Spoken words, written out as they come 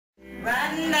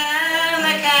Riding down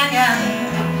the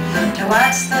canyon to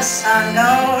watch the sun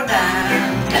go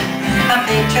down, a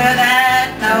picture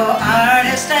that no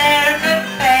artist ever could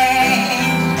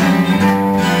paint.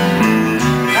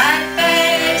 White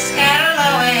face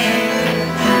scatterlowing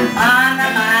on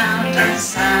the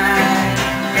mountainside,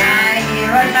 I hear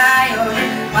a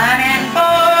coyote whining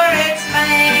for its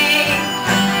mate.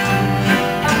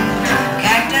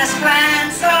 Cactus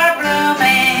plants are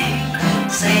blooming,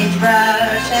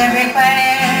 sagebrush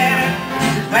everywhere,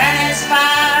 granite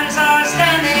spires are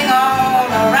standing all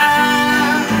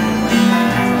around.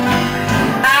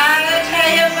 I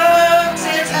tell you folks,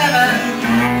 it's heaven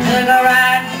to go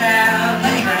riding down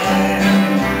the trail,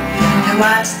 to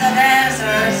watch the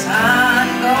desert sun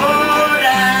go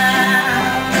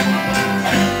down.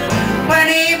 When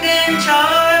evening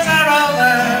chores are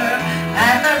over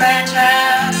at the ranch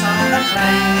house on the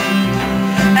plain,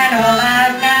 and all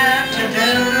I've got to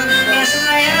do is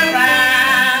lay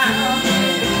around,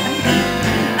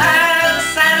 I'll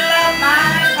saddle up my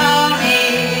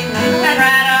pony and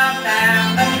ride off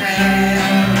down the trail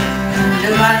to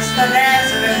watch the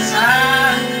desert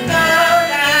sun go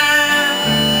down.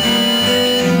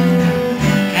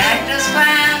 Cactus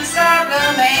plants are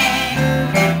blooming,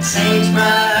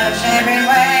 sagebrush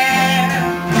everywhere,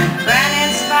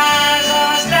 granite spires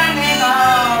are standing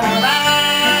all around.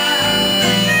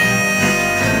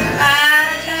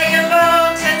 I tell you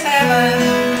folks, it's heaven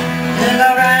to go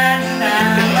riding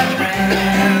down the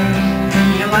trail,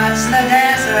 to watch the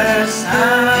desert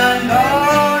sun go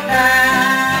down.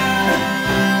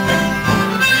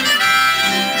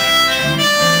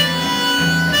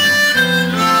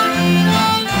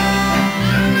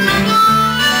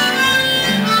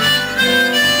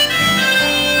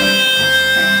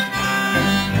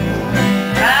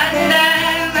 Riding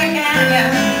down the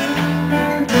canyon,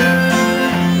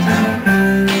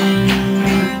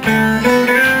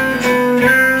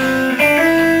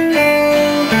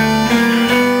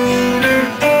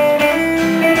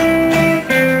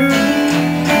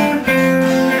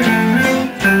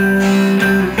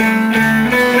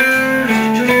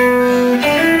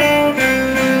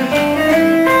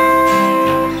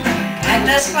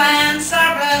 cactus plants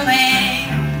are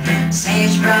blooming,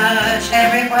 sagebrush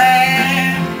everywhere.